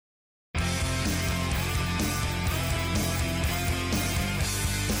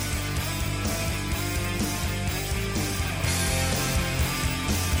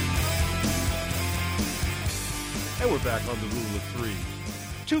we're back on the Rule of Three.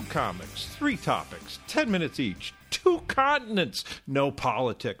 2 comics, 3 topics, 10 minutes each, 2 continents, no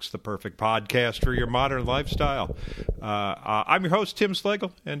politics, the perfect podcast for your modern lifestyle. I'm your host, Tim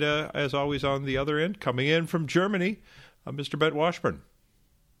Slagle, and as always on the other end, coming in from Germany, Mr. Bent Washburn.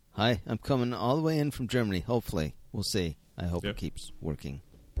 Hi, I'm coming all the way in from Germany, hopefully. We'll see. I hope it keeps working.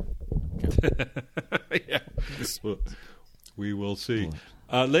 Yeah. We will see.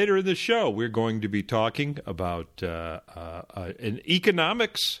 Later in the show, we're going to be talking about an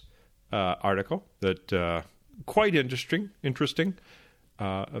economics article that quite interesting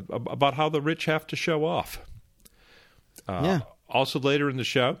about how the rich have to show off. Also, later in the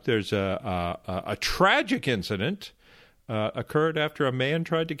show, there's a tragic incident occurred after a man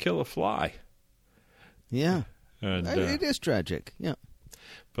tried to kill a fly. Yeah, and, it is tragic. Yeah.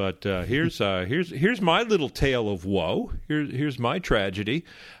 But here's my little tale of woe. Here's my tragedy.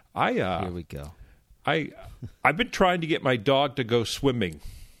 Here we go. I've been trying to get my dog to go swimming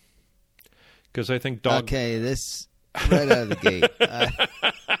because I think dog. Okay, this right out of the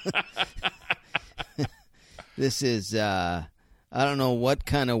gate. This is I don't know what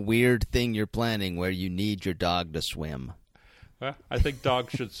kind of weird thing you're planning where you need your dog to swim. Well, I think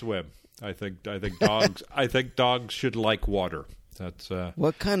dogs should swim. I think dogs should like water. That's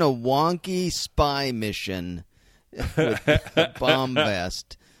what kind of wonky spy mission with a bomb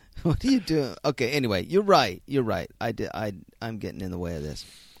vest? What are you doing? Okay, anyway, you're right. I'm getting in the way of this.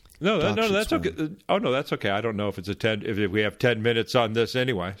 No, that's swim. Okay. Oh no, that's okay. I don't know if it's if we have 10 minutes on this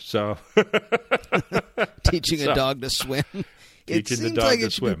anyway. So teaching a dog to swim. It seems like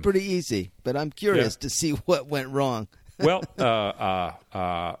it should be pretty easy, but I'm curious to see what went wrong. Well,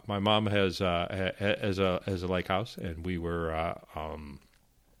 my mom has a lake house, and we were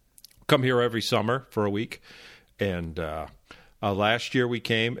come here every summer for a week. And last year we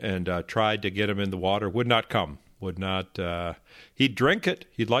came and tried to get him in the water. Would not come. Would not. He'd drink it.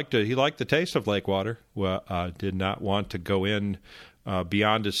 He liked the taste of lake water. Did not want to go in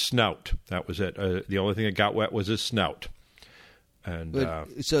beyond his snout. That was it. The only thing that got wet was his snout. And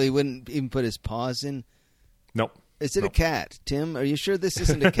so he wouldn't even put his paws in. Nope. Is it a cat, Tim? Are you sure this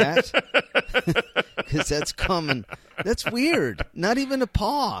isn't a cat? Because that's common. That's weird. Not even a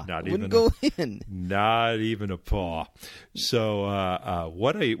paw. Wouldn't go in. Not even a paw. So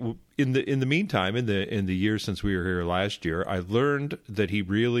in the meantime, in the years since we were here last year, I learned that he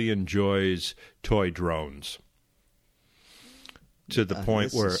really enjoys toy drones. To the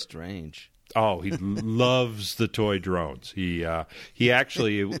point where is strange. Oh, he loves the toy drones. He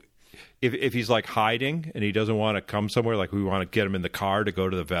actually. If he's like hiding and he doesn't want to come somewhere, like we want to get him in the car to go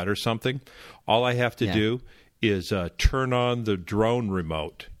to the vet or something, all I have to do is turn on the drone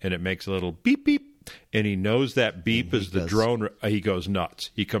remote and it makes a little beep, beep. And he knows that beep is the drone. He goes nuts.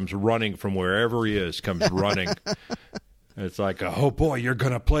 He comes running from wherever he is, comes running. It's like, oh, boy, you're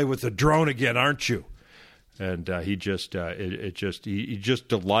going to play with the drone again, aren't you? And he just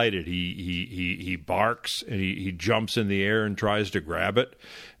delighted. He barks and he jumps in the air and tries to grab it.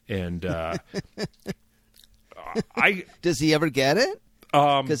 And does he ever get it?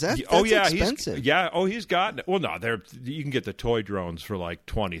 Because that's expensive. He's gotten it. Well, no, you can get the toy drones for like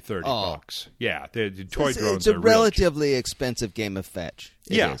 $20, $30 bucks. Yeah, the toy drones. It's a relatively expensive game of fetch.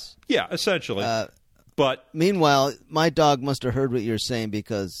 It is. Yeah, essentially. But meanwhile, my dog must have heard what you're saying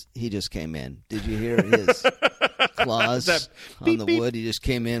because he just came in. Did you hear his claws on the wood? He just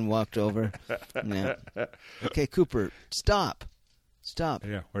came in, walked over. Yeah. Okay, Cooper, stop.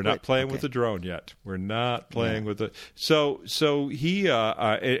 Yeah, we're not playing with the drone yet. We're not playing with it. So he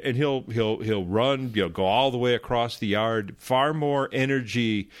and he'll run, go all the way across the yard. Far more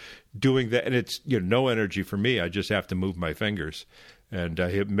energy doing that, and it's no energy for me. I just have to move my fingers, and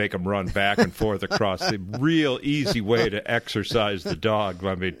he'll make him run back and forth across. The real easy way to exercise the dog.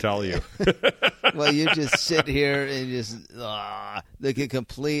 Let me tell you. Well, you just sit here and just like a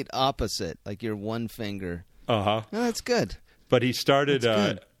complete opposite, like your one finger. No, that's good. But he started.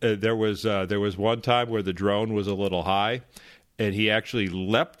 There was one time where the drone was a little high, and he actually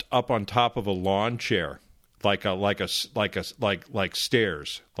leapt up on top of a lawn chair, like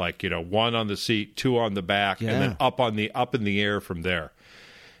stairs, like one on the seat, 2 on the back, and then up in the air from there.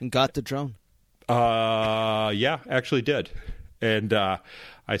 And got the drone. Yeah, actually did. And I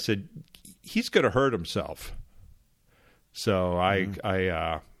said, he's going to hurt himself. So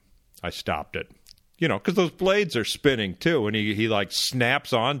I stopped it. Because those blades are spinning too, and he like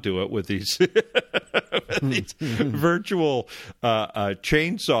snaps onto it with these, these virtual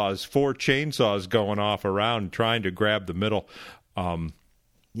chainsaws, 4 chainsaws going off around trying to grab the middle. So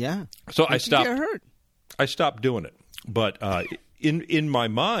I stopped. Get hurt. I stopped doing it, but in my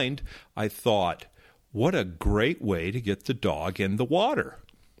mind, I thought, what a great way to get the dog in the water.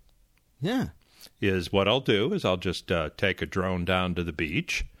 Yeah. Is what I'll do is I'll just take a drone down to the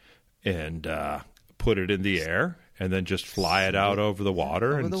beach and put it in the air and then just fly it out over the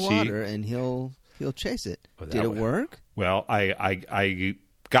water and he'll chase it. Did it work? Well, I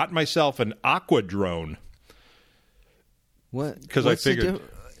got myself an aqua drone. What? Because I figured.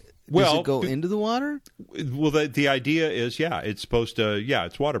 Does it go into the water? Well, the idea is, it's supposed to. Yeah,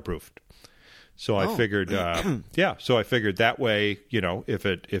 it's waterproofed. So I figured, So I figured that way, if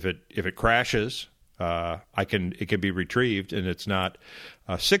it crashes, it can be retrieved, and it's not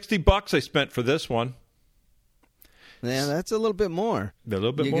 $60 I spent for this one. Yeah, that's a little bit more. A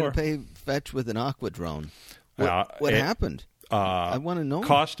little bit You're more. You're going to pay fetch with an aqua drone. What happened? I want to know.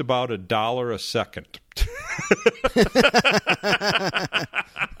 Cost about $1 a second.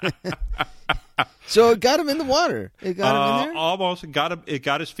 So it got him in the water. It got him in there? Almost. It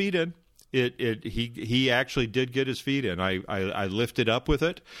got his feet in. He actually did get his feet in. I lifted up with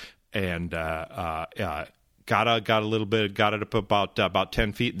it and got it up about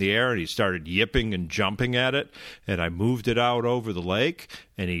 10 feet in the air, and he started yipping and jumping at it, and I moved it out over the lake,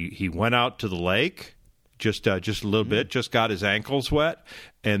 and he went out to the lake just a little bit, just got his ankles wet,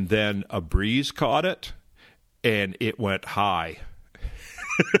 and then a breeze caught it, and it went high.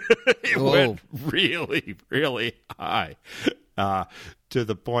 It went really, really high. To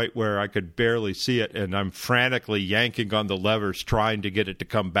the point where I could barely see it, and I'm frantically yanking on the levers trying to get it to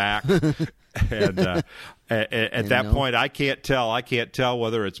come back. And at that point, I can't tell. I can't tell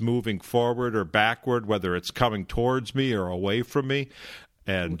whether it's moving forward or backward, whether it's coming towards me or away from me.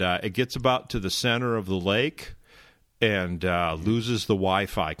 And it gets about to the center of the lake and loses the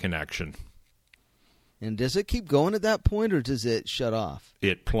Wi-Fi connection. And does it keep going at that point, or does it shut off?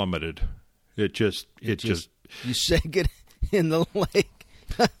 It plummeted. It just you sank it in the lake.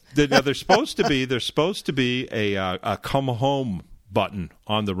 Now there's supposed to be a come home button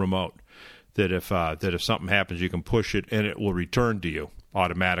on the remote that if something happens you can push it and it will return to you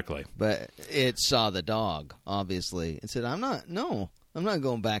automatically. But it saw the dog obviously and said, "I'm not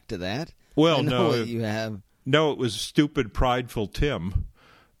going back to that." Well, I know no, what you have. No, it was stupid, prideful Tim.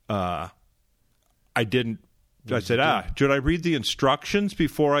 I didn't. I said, should I read the instructions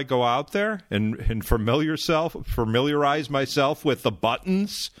before I go out there and familiarize myself with the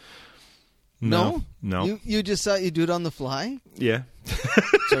buttons? No. You just thought you'd do it on the fly? Yeah.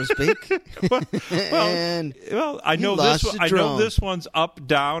 So to speak. I know this one. I know this one's up,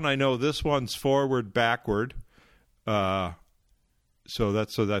 down. I know this one's forward, backward. So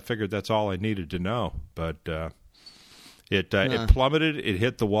I figured that's all I needed to know. But it plummeted. It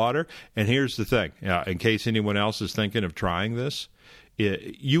hit the water. And here's the thing: in case anyone else is thinking of trying this,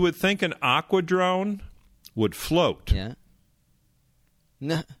 you would think an aqua drone would float. Yeah.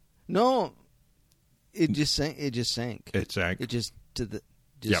 No. It just sank. It sank. It sank. It just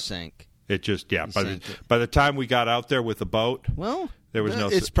sank. It just by the time we got out there with the boat, there was no.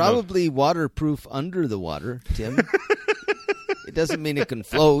 It's probably waterproof under the water, Tim. It doesn't mean it can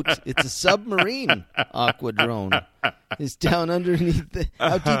float. It's a submarine aqua drone. It's down underneath.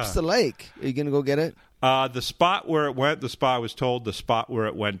 How deep's the lake? Are you going to go get it? The spot where it went. I was told the spot where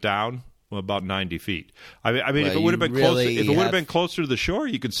it went down. Well, about 90 feet. I mean, if it would have been closer to the shore,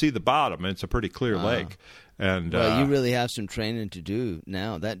 you could see the bottom. It's a pretty clear lake. And you really have some training to do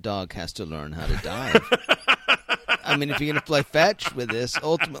now. That dog has to learn how to dive. I mean, if you're going to play fetch with this,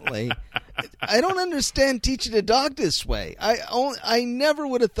 ultimately, I don't understand teaching a dog this way. I never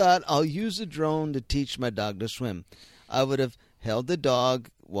would have thought I'll use a drone to teach my dog to swim. I would have held the dog,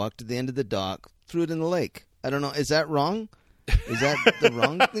 walked to the end of the dock, threw it in the lake. I don't know. Is that wrong? Is that the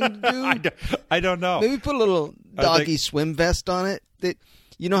wrong thing to do? I don't know. Maybe put a little doggy swim vest on it.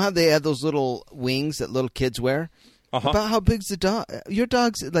 You know how they have those little wings that little kids wear? About how big's the dog? Your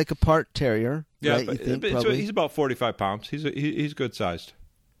dog's like a part terrier, right? You think, he's about 45 pounds. He's good sized.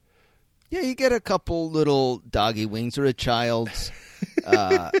 Yeah, you get a couple little doggy wings or a child's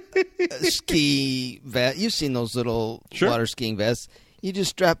ski vest. You've seen those little water skiing vests. You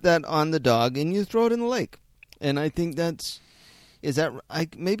just strap that on the dog and you throw it in the lake. And I think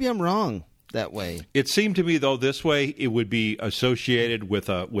maybe I'm wrong that way. It seemed to me, though, this way it would be associated with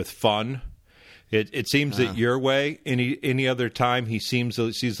fun. It seems that your way, any other time he sees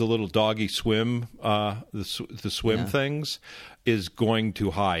the little doggy swim, the swim things, is going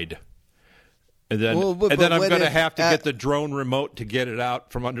to hide. And then, then I'm going to have to get the drone remote to get it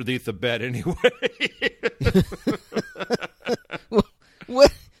out from underneath the bed anyway.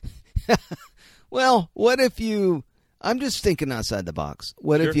 Well, what if you... I'm just thinking outside the box.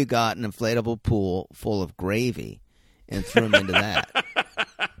 What if you got an inflatable pool full of gravy and threw them into that?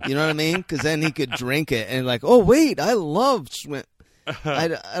 You know what I mean? Because then he could drink it and like, oh wait, I love swim.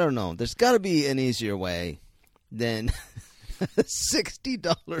 I don't know. There's got to be an easier way than $60.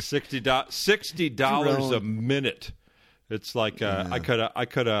 $60 a minute. It's like I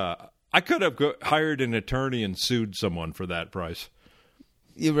could have hired an attorney and sued someone for that price.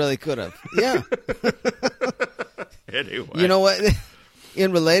 You really could have. Yeah. Anyway. You know what?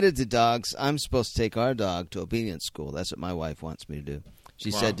 In related to dogs, I'm supposed to take our dog to obedience school. That's what my wife wants me to do.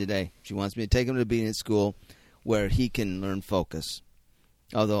 She said today she wants me to take him to obedience school where he can learn focus.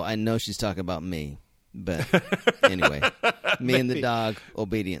 Although I know she's talking about me. But anyway, me and the dog,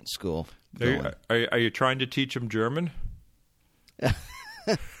 obedience school. Are you trying to teach him German?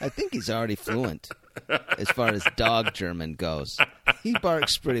 I think he's already fluent as far as dog German goes. He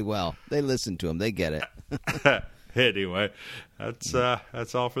barks pretty well. They listen to him. They get it. Anyway,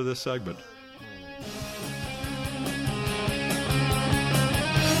 that's all for this segment.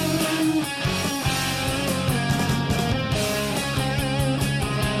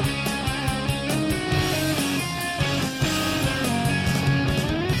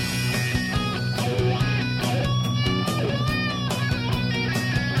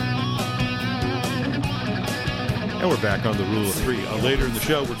 And we're back on the Rule of Three. Later in the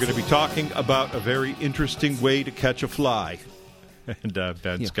show, we're going to be talking about a very interesting way to catch a fly. And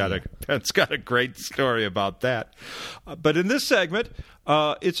Ben's got a great story about that. But in this segment,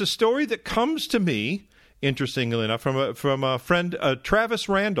 it's a story that comes to me, interestingly enough, from a friend, Travis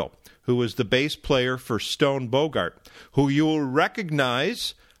Randall, who was the bass player for Stone Bogart, who you will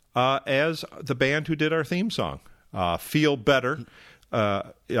recognize as the band who did our theme song, Feel Better.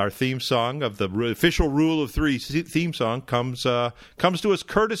 Our theme song of the official Rule of Three theme song comes to us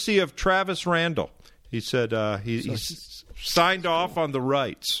courtesy of Travis Randall. He said he's signed off on the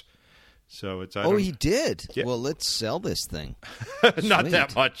rights. So it's he did. Yeah. Well, let's sell this thing. Not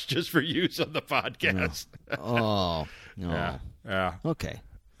that much, just for use on the podcast. No. Oh no. Yeah. Okay.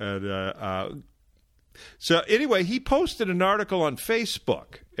 And so anyway, he posted an article on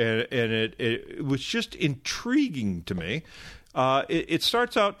Facebook, and it was just intriguing to me. It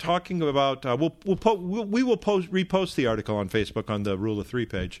starts out talking about we will repost the article on Facebook on the Rule of Three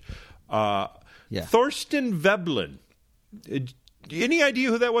page. Thorsten Veblen. Any idea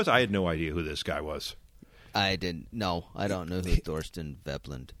who that was? I had no idea who this guy was. I didn't. No, I don't know who Thorsten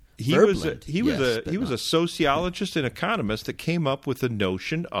Veblen. He was a sociologist and economist that came up with the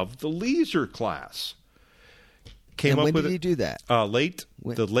notion of the leisure class. When did he do that? The late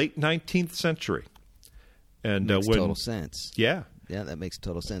 19th century. And makes total sense. Yeah, that makes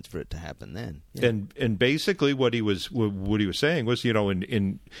total sense for it to happen then. Yeah. And basically what he was saying was,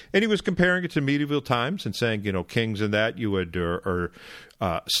 and he was comparing it to medieval times and saying, kings and that you would or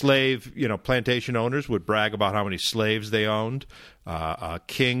slave, plantation owners would brag about how many slaves they owned.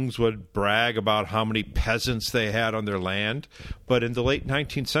 Kings would brag about how many peasants they had on their land. But in the late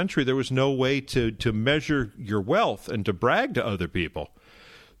 19th century, there was no way to measure your wealth and to brag to other people.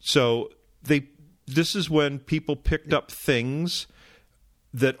 So this is when people picked up things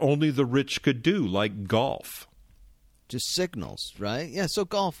that only the rich could do, like golf. Just signals, right? Yeah, so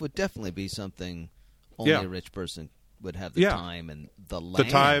golf would definitely be something only a rich person would have the time and the land.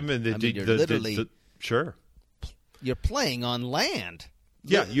 The time and sure. You're playing on land.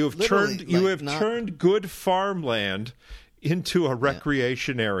 Yeah, you have turned good farmland into a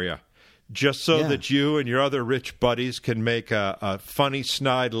recreation area. Just so that you and your other rich buddies can make a funny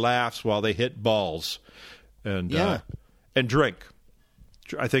snide laughs while they hit balls, and drink.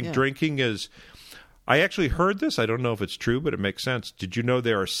 I think drinking is. I actually heard this. I don't know if it's true, but it makes sense. Did you know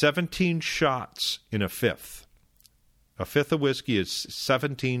there are 17 shots in a fifth? A fifth of whiskey is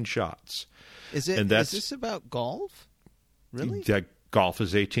 17 shots. Is it? Is this about golf? Really? Golf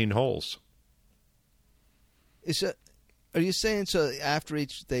is 18 holes. Is it? Are you saying so after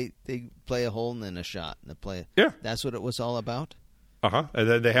each they play a hole and then a shot and they play? Yeah, that's what it was all about. And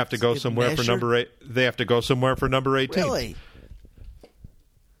then they have to go somewhere for number 8. They have to go somewhere for number 18. Really?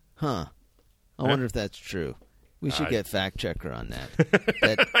 Huh. I wonder if that's true. We should get fact checker on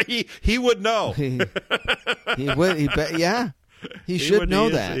that. He would know. He would. He should know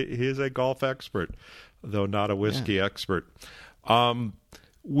that. He is a golf expert, though not a whiskey expert. So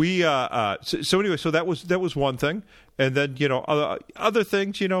anyway, so that was one thing. And then, other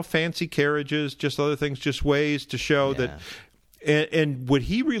things, fancy carriages, just other things, just ways to show that. And what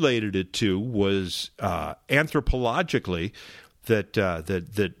he related it to was anthropologically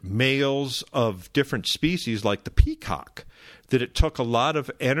that males of different species, like the peacock, that it took a lot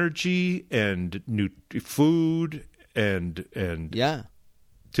of energy and food and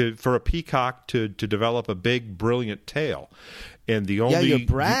for a peacock to develop a big, brilliant tail. And the only you're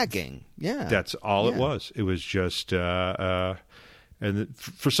bragging. Yeah, that's all it was. It was just, and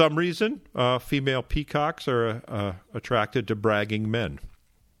for some reason, female peacocks are attracted to bragging men.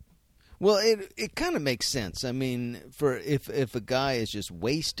 Well, it kind of makes sense. I mean, if a guy is just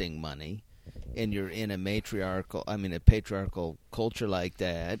wasting money, and you're in a patriarchal culture like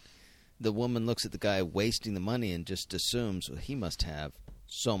that, the woman looks at the guy wasting the money and just assumes, well, he must have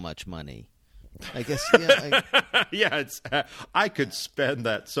so much money. I guess, yeah. Yeah, I could spend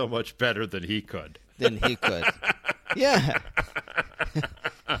that so much better than he could. Yeah.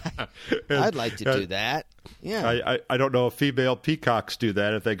 I'd like to do that. Yeah. I don't know if female peacocks do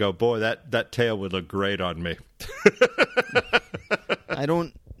that. If they go, boy, that tail would look great on me. I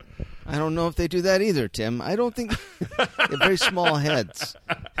don't know if they do that either, Tim. I don't think they're very small heads.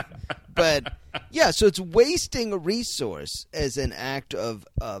 But yeah, so it's wasting a resource as an act of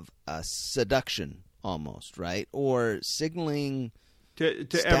seduction, almost, right? Or signaling to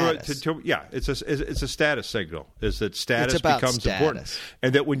status. everyone. It's a status signal. Is that status becomes status. important,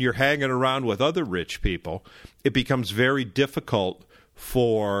 and that when you're hanging around with other rich people, it becomes very difficult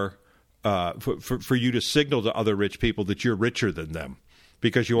for you to signal to other rich people that you're richer than them.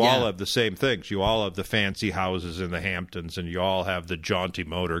 Because you all have the same things. You all have the fancy houses in the Hamptons, and you all have the jaunty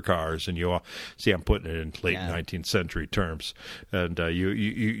motor cars, and you all see. I'm putting it in late 19th century terms, and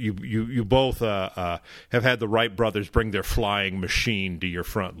you both have had the Wright brothers bring their flying machine to your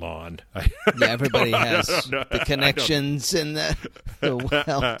front lawn. Everybody has the connections and the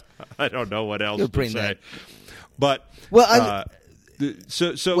wealth. I don't know what else You'll to bring say, that. but well,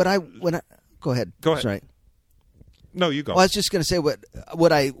 so when I go ahead. Go ahead. Sorry. No, you go. Well, I was just going to say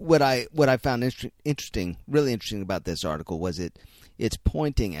what I found interesting, really interesting about this article was it's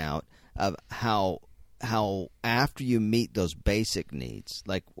pointing out of how after you meet those basic needs,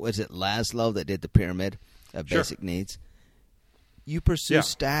 like was it Laszlo that did the pyramid of basic needs, you pursue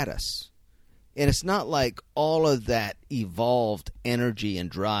status, and it's not like all of that evolved energy and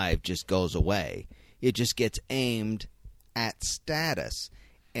drive just goes away. It just gets aimed at status.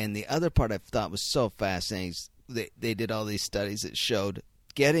 And the other part I thought was so fascinating is they did all these studies that showed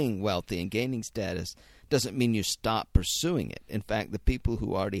getting wealthy and gaining status doesn't mean you stop pursuing it. In fact, the people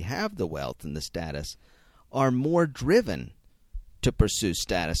who already have the wealth and the status are more driven to pursue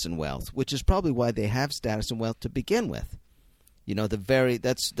status and wealth, which is probably why they have status and wealth to begin with. You know,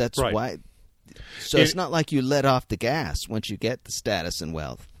 that's right. Why. So it's not like you let off the gas once you get the status and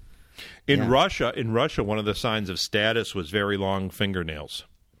wealth. In Russia, one of the signs of status was very long fingernails.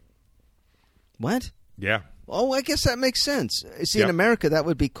 What? Yeah. Oh, I guess that makes sense. See, in America, that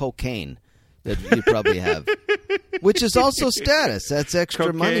would be cocaine that you probably have, which is also status. That's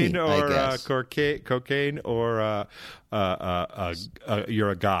extra money, I guess. Cocaine or you're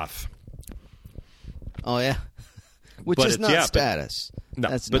a goth. Oh, yeah. Which is not status. No,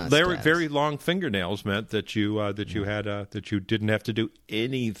 that's but not status. Very long fingernails meant that you didn't have to do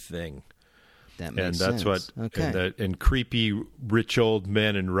anything. That makes sense. And creepy rich old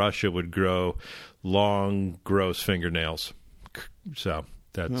men in Russia would grow long, gross fingernails. So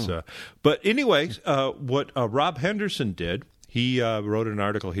that's. But anyway, what Rob Henderson did, he wrote an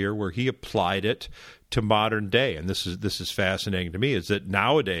article here where he applied it to modern day, and this is fascinating to me. Is that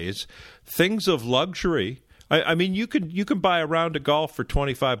nowadays things of luxury. I mean, you can buy a round of golf for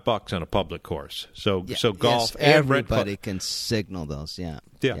 $25 on a public course. So golf. Yes, everybody can signal those. Yeah.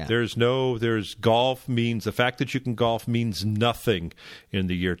 There's golf means the fact that you can golf means nothing in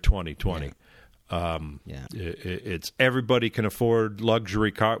the year 2020. It's everybody can afford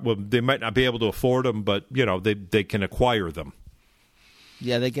luxury car. Well, they might not be able to afford them, but they can acquire them.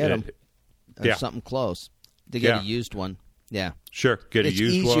 Yeah, they get them. Something close. They get a used one. Yeah. Sure. It's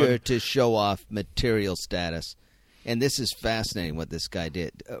easier to show off material status. And this is fascinating what this guy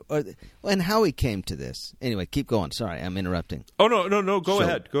did. And how he came to this. Anyway, keep going. Sorry, I'm interrupting. Oh, no. Go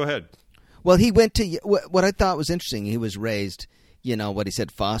ahead. Well, he went to what I thought was interesting. He was raised, what he said,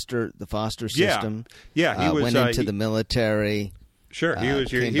 the foster system. Yeah. He went into the military. Sure. He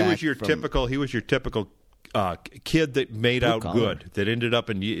was your typical kid that made out good, that ended up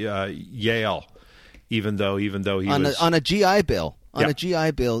in Yale. Even though he was on a GI Bill, a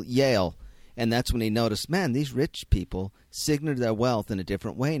GI Bill, Yale, and that's when he noticed, man, these rich people signal their wealth in a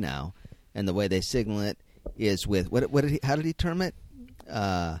different way now, and the way they signal it is with how did he term it?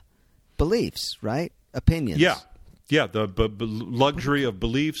 Beliefs, right? Opinions. Yeah. The luxury of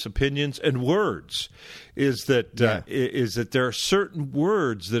beliefs, opinions, and words is that there are certain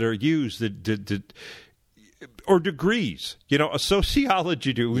words that are used that or degrees. A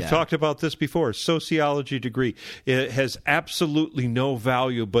sociology degree. We've Yeah. talked about this before. Sociology degree. It has absolutely no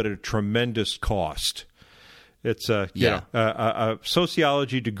value, but a tremendous cost. It's a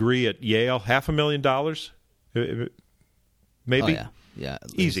sociology degree at Yale, $500,000, maybe. Oh, yeah.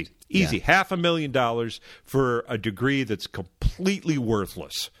 Easy. Yeah. $500,000 for a degree that's completely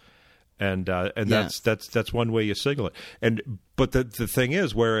worthless. And that's one way you signal it. But the thing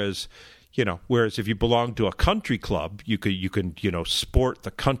is, whereas if you belong to a country club, you can sport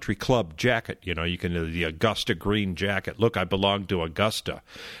the country club jacket. You can the Augusta green jacket. Look, I belong to Augusta.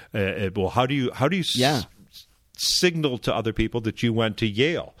 Well, how do you signal to other people that you went to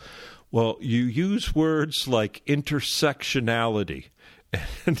Yale? Well, you use words like intersectionality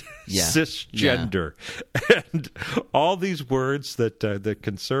and cisgender, and all these words that the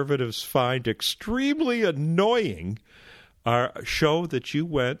conservatives find extremely annoying show that you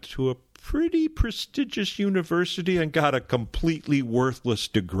went to a pretty prestigious university and got a completely worthless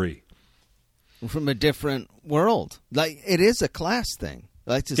degree. From a different world. Like, it is a class thing.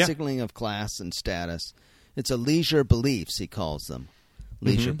 Like the signaling of class and status. It's a leisure beliefs, he calls them.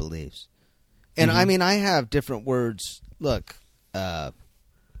 Leisure beliefs. And I mean, I have different words. Look, there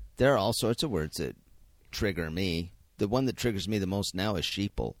are all sorts of words that trigger me. The one that triggers me the most now is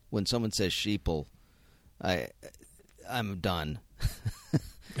sheeple. When someone says sheeple, I'm done.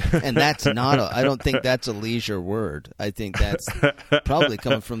 And that's not I don't think that's a leisure word. I think that's probably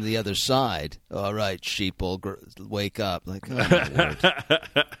coming from the other side. All right, sheeple, wake up. Like, oh, my word.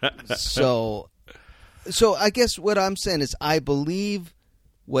 So I guess what I'm saying is I believe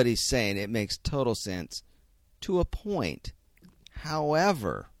what he's saying. It makes total sense to a point.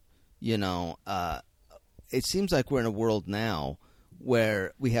 However, it seems like we're in a world now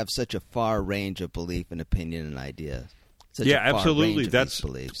where we have such a far range of belief and opinion and idea. Absolutely.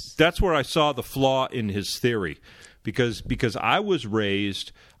 That's where I saw the flaw in his theory, because I was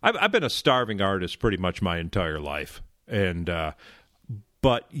raised. I've been a starving artist pretty much my entire life, and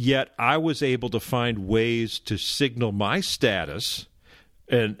but yet I was able to find ways to signal my status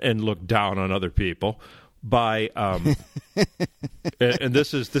and look down on other people by and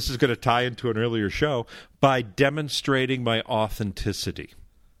this is going to tie into an earlier show, by demonstrating my authenticity.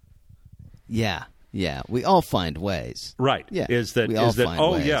 Yeah, we all find ways. Right. Yeah. Is that ways.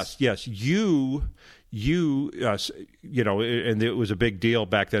 yes, you and it was a big deal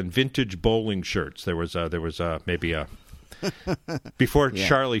back then. Vintage bowling shirts. There was maybe a before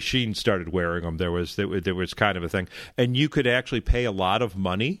Charlie Sheen started wearing them. There was kind of a thing, and you could actually pay a lot of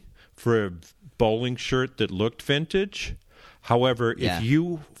money for a bowling shirt that looked vintage. However, if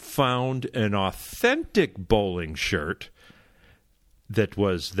you found an authentic bowling shirt that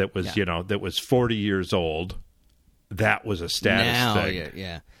was 40 years old, that was a status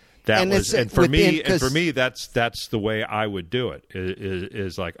thing. That and was, and for me, that's the way I would do it.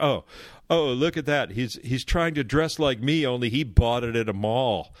 Is like, oh, look at that. He's trying to dress like me, only he bought it at a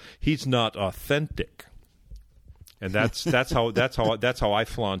mall. He's not authentic, and that's how I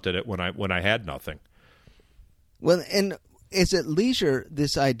flaunted it when I had nothing. Well, and is it leisure?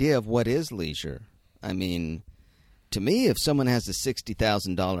 This idea of what is leisure? I mean, to me, if someone has a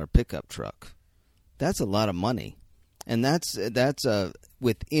 $60,000 pickup truck, that's a lot of money, and that's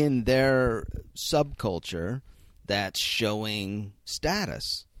within their subculture, that's showing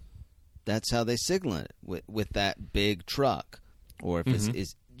status. That's how they signal it with that big truck, or if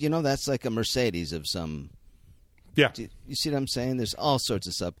it's that's like a Mercedes of some. Yeah, you see what I'm saying? There's all sorts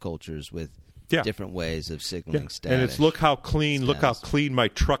of subcultures with different ways of signaling status. And it's look how clean my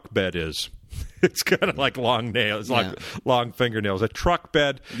truck bed is. It's kind of like long nails, like long fingernails. A truck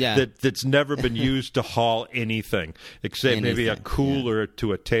bed that's never been used to haul anything except maybe a cooler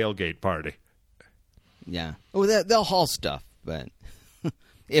to a tailgate party. Yeah. Well, they'll haul stuff, but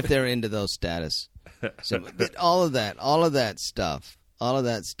if they're into those status. So, but all of that stuff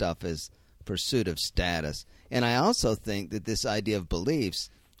is pursuit of status. And I also think that this idea of beliefs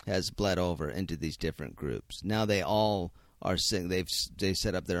has bled over into these different groups. Now they all are they've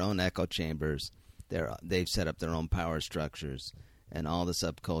set up their own echo chambers. They've set up their own power structures, and all the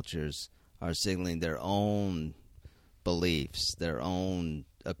subcultures are signaling their own beliefs, their own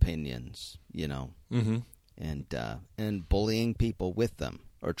opinions, and bullying people with them,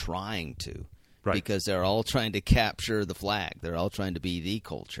 or trying to, because they're all trying to capture the flag. They're all trying to be the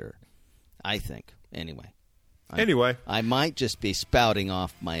culture, I think. Anyway, I might just be spouting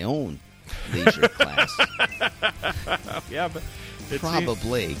off my own leisure class. Yeah, but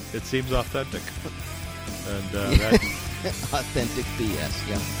probably it seems authentic, and that authentic BS.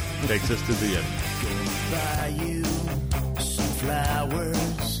 Yeah, takes us to the end. Gonna buy you some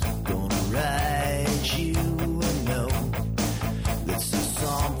flowers. Gonna write you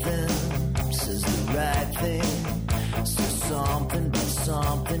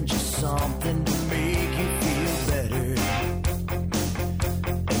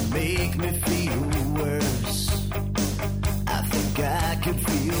I could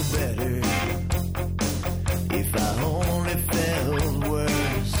feel better if I only felt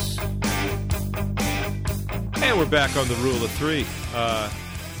worse. And we're back on the Rule of Three.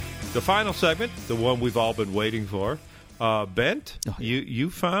 The final segment, the one we've all been waiting for. Bent, you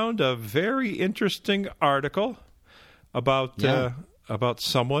found a very interesting article about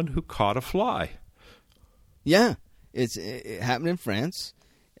someone who caught a fly. Yeah, it happened in France,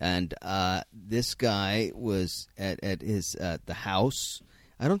 and this guy was at his the house.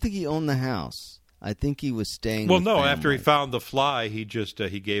 I don't think he owned the house. I think he was staying. Well, with no. family. After he found the fly, he just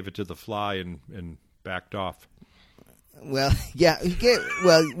he gave it to the fly and backed off. Well, yeah.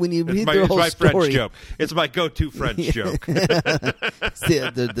 When you read the it's whole my story, French joke. It's my go-to French joke.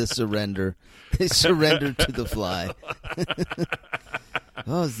 the surrender. They surrendered to the fly.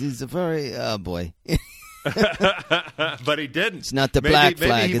 Oh, he's a very boy. But he didn't. It's not the black flag.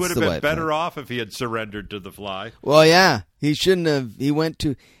 Maybe he it's would have the been white better flag. off if he had surrendered to the fly. Well, yeah, he shouldn't have.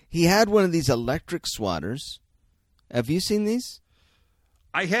 He had one of these electric swatters. Have you seen these?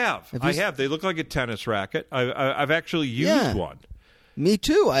 I have. They look like a tennis racket. I've actually used one. Me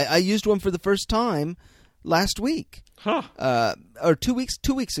too. I used one for the first time last week. Huh. Or 2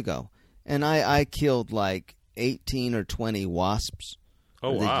 weeks ago. And I killed like 18 or 20 wasps.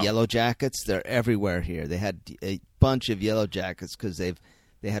 Oh, wow. The yellow jackets, they're everywhere here. They had a bunch of yellow jackets because they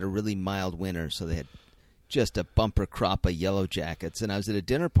had a really mild winter, so they had just a bumper crop of yellow jackets. And I was at a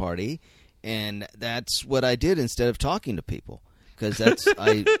dinner party, and that's what I did instead of talking to people. Because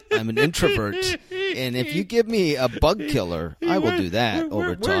I'm an introvert, and if you give me a bug killer, I will do that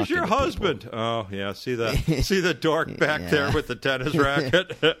over talking. Where's your to husband? people. Oh, yeah. See the dork back there with the tennis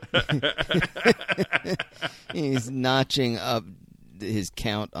racket. He's notching up his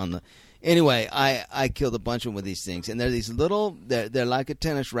count on the. Anyway, I killed a bunch of them with these things, and they're these little. They're like a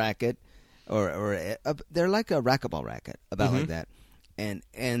tennis racket, or they're like a racquetball racket, about like that,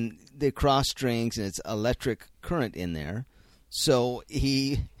 and they cross strings, and it's electric current in there. So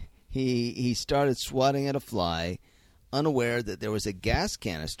he started swatting at a fly, unaware that there was a gas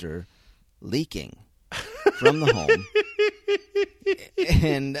canister leaking from the home,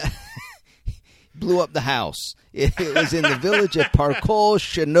 and blew up the house. It was in the village of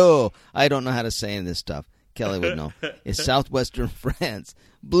Parcours-Chenot. I don't know how to say this stuff. Kelly would know. It's southwestern France.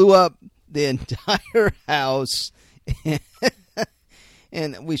 Blew up the entire house,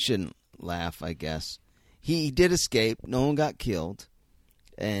 and we shouldn't laugh, I guess. He did escape. No one got killed,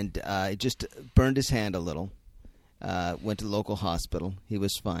 and it just burned his hand a little. Went to the local hospital. He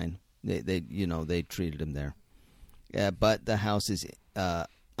was fine. They treated him there. But the house is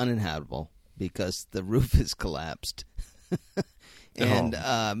uninhabitable because the roof is collapsed. And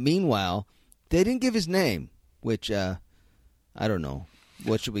meanwhile, they didn't give his name, which I don't know.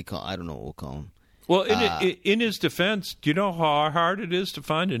 What should we call? I don't know what we'll call him. Well, in his defense, do you know how hard it is to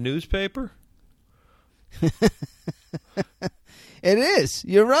find a newspaper? It is.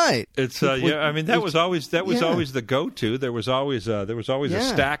 You're right. It's yeah. I mean, that was always the go-to. There was always a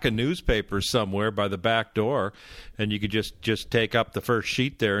stack of newspapers somewhere by the back door, and you could just take up the first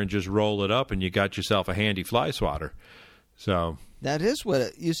sheet there and just roll it up, and you got yourself a handy fly swatter. So that is what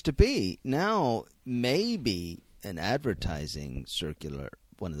it used to be. Now maybe an advertising circular,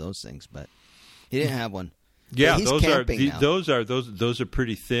 one of those things, but he didn't have one. Yeah, those are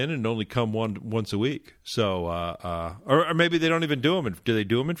pretty thin and only come once a week. So, or maybe they don't even do them. Do they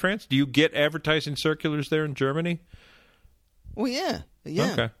do them in France? Do you get advertising circulars there in Germany? Well, yeah.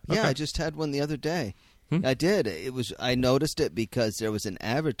 Okay. I just had one the other day. I did. I noticed it because there was an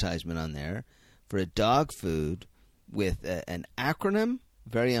advertisement on there for a dog food with an acronym,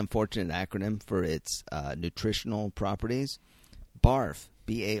 very unfortunate acronym for its nutritional properties, BARF.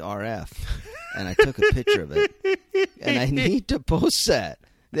 BARF, and I took a picture of it, and I need to post that.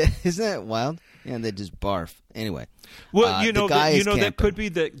 Isn't that wild? And they just barf. Anyway, well, that could be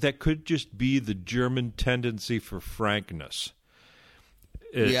that could just be the German tendency for frankness.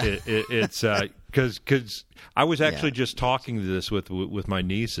 It's because I was actually just talking this with my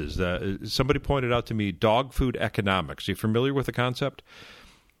nieces. Somebody pointed out to me dog food economics. Are you familiar with the concept?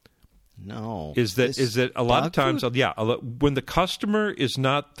 No. Is that a lot of times? Food? Yeah, when the customer is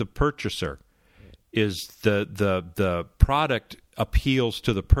not the purchaser, is the product appeals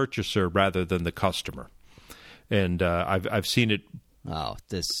to the purchaser rather than the customer, and I've seen it. Oh,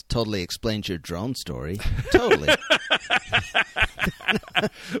 this totally explains your drone story. Totally.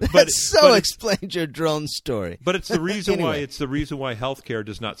 Explains your drone story. But it's the reason anyway. why healthcare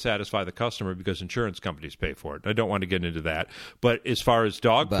does not satisfy the customer because insurance companies pay for it. I don't want to get into that. But as far as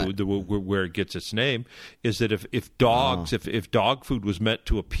dog food, where it gets its name, is that if dog food was meant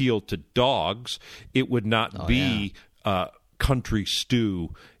to appeal to dogs, it would not be country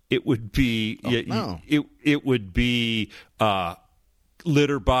stew, it would be no. it would be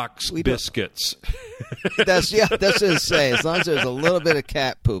litter box biscuits. That's what I say. As long as there's a little bit of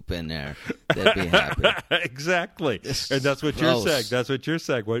cat poop in there, they'd be happy. Exactly, This and that's what is you're gross. saying. That's what you're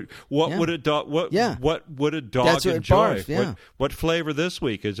saying. What Yeah. would a dog? What Yeah. what would a dog That's what enjoy? barf, yeah. What flavor this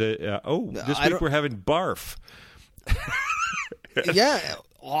week is it? This I week don't- we're having barf. Yeah,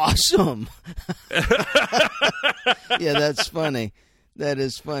 awesome. Yeah, that's funny. That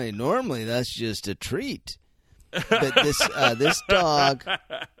is funny. Normally, that's just a treat. But this dog,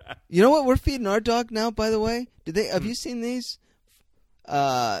 you know what we're feeding our dog now? By the way, have you seen these?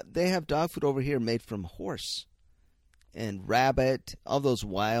 They have dog food over here made from horse and rabbit. All those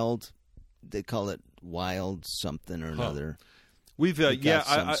wild. They call it wild something or another. We've got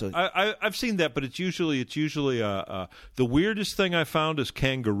some, so- I've seen that, but it's usually the weirdest thing I found is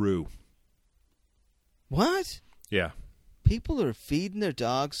kangaroo. What? Yeah. People are feeding their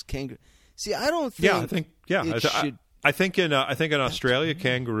dogs kangaroo. See, I don't think. I think in Australia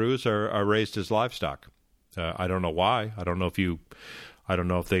kangaroos are raised as livestock. I don't know why. I don't know if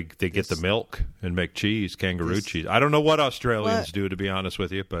they get the milk and make cheese, kangaroo cheese. I don't know what Australians do, to be honest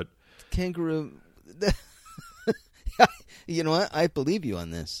with you, but kangaroo. You know what? I believe you on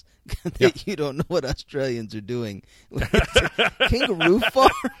this. That you don't know what Australians are doing. Kangaroo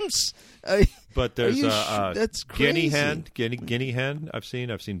farms. But there's that's guinea crazy. hen, guinea hen. I've seen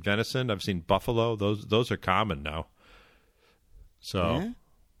venison. I've seen buffalo. Those are common now. So Yeah?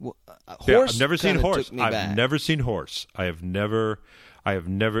 Well, I've never seen kinda horse. took me I've back. never seen horse. I have never.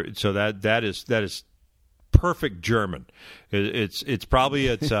 So that is perfect German. It's probably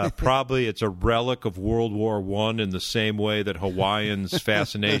a relic of World War I in the same way that Hawaiians'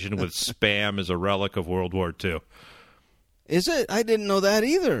 fascination with Spam is a relic of World War II. Is it? I didn't know that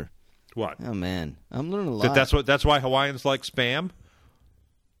either. What? Oh man, I'm learning a lot. That's why Hawaiians like Spam.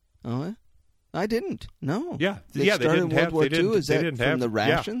 Oh, yeah? I didn't. No. Yeah, They they started didn't in World have. War They didn't. II? Is they that didn't from have the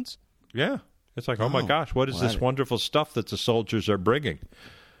yeah. rations? Yeah, it's like, oh my Oh. gosh, what is Well, this wonderful stuff that the soldiers are bringing?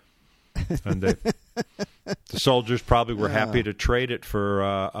 And the soldiers probably were happy to trade it for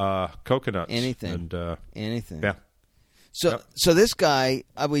coconuts. Anything. And, Anything. yeah. So this guy,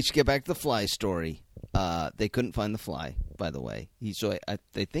 we should get back to the fly story. They couldn't find the fly, by the way.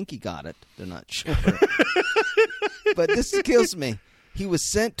 They think he got it. They're not sure. But this kills me. He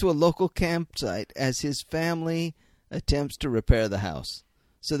was sent to a local campsite as his family attempts to repair the house.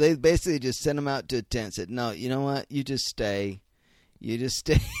 So they basically just sent him out to a tent and said, no, you know what? You just stay. You just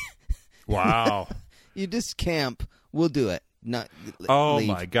stay. Wow. You just camp. We'll do it. Not Oh leave.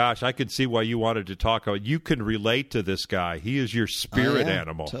 my gosh, I could see why you wanted to talk about. You can relate to this guy. He is your spirit yeah,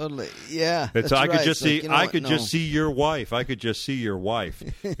 animal. Totally. Yeah. It's that's I could right. just It's see like, you know I what? could No. just see your wife. I could just see your wife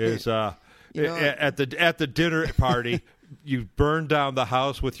is You know- at the dinner party. You burn down the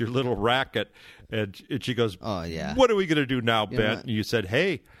house with your little racket, and she goes, Oh, yeah. What are we going to do now, You know Ben?" what? And you said,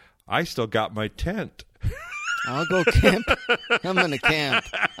 "Hey, I still got my tent." I'll go camp. I'm going to camp.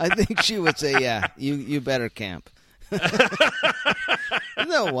 I think she would say, yeah, you better camp. Isn't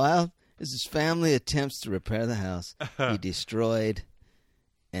that wild? As his family attempts to repair the house, he destroyed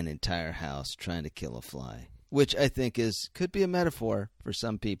an entire house trying to kill a fly, which I think could be a metaphor for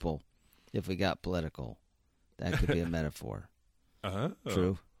some people if we got political. That could be a metaphor.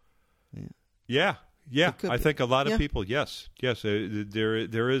 True. Yeah. It could I be. think a lot of Yeah. people. Yes.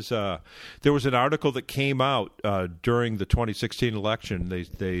 There was an article that came out during the 2016 election.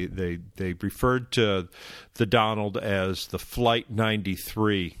 They referred to the Donald as the Flight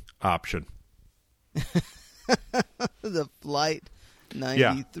 93 option. The Flight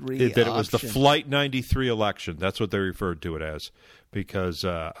Yeah, 93 that it was the option. Flight 93 election. That's what they referred to it as, because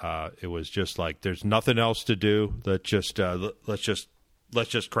it was just like there's nothing else to do. Let's just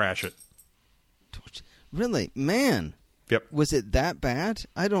crash it. Really? Man. Yep. Was it that bad?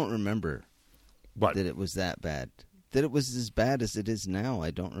 I don't remember What? that it was that bad. That it was as bad as it is now,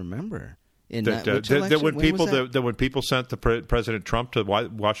 I don't remember. In That, which that election? when When people was that? that when people sent the President Trump to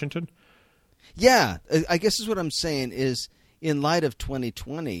Washington. Yeah, I guess is what I'm saying is in light of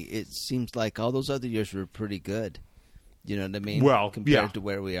 2020, it seems like all those other years were pretty good. You know what I mean? Well, compared yeah. to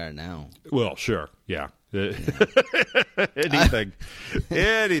where we are now. Well, sure, yeah. anything.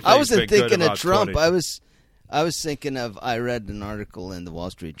 I wasn't thinking of Trump. 20. I was thinking of. I read an article in the Wall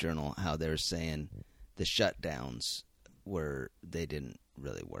Street Journal how they were saying the shutdowns they didn't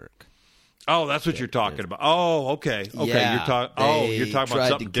really work. Oh, that's what you're talking about. Oh, okay. Yeah, you're talking. You're talking tried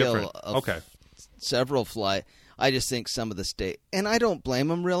about to something kill different. Okay. Several fly. I just think some of the state, and I don't blame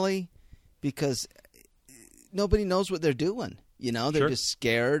them really, because nobody knows what they're doing. You know, they're Sure. just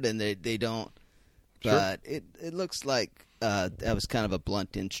scared and they don't. Sure. But it looks like that was kind of a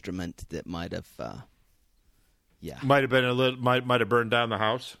blunt instrument that might have, Might have been a little. Might have burned down the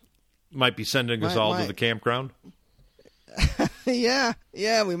house. Might be sending us all to the campground. yeah,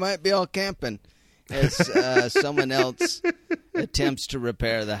 we might be all camping as someone else attempts to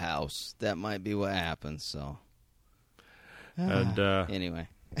repair the house. That might be what happens. So, and anyway,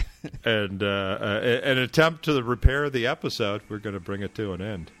 and an attempt to repair the episode. We're going to bring it to an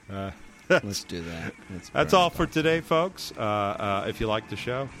end. Let's do that. That's all for today, folks. If you like the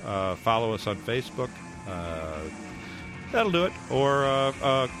show, follow us on Facebook. That'll do it. Or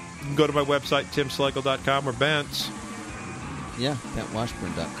you can go to my website, timslegel.com, or Bent's. Yeah,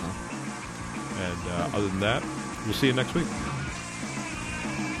 BentWashburn.com. And other than that, we'll see you next week.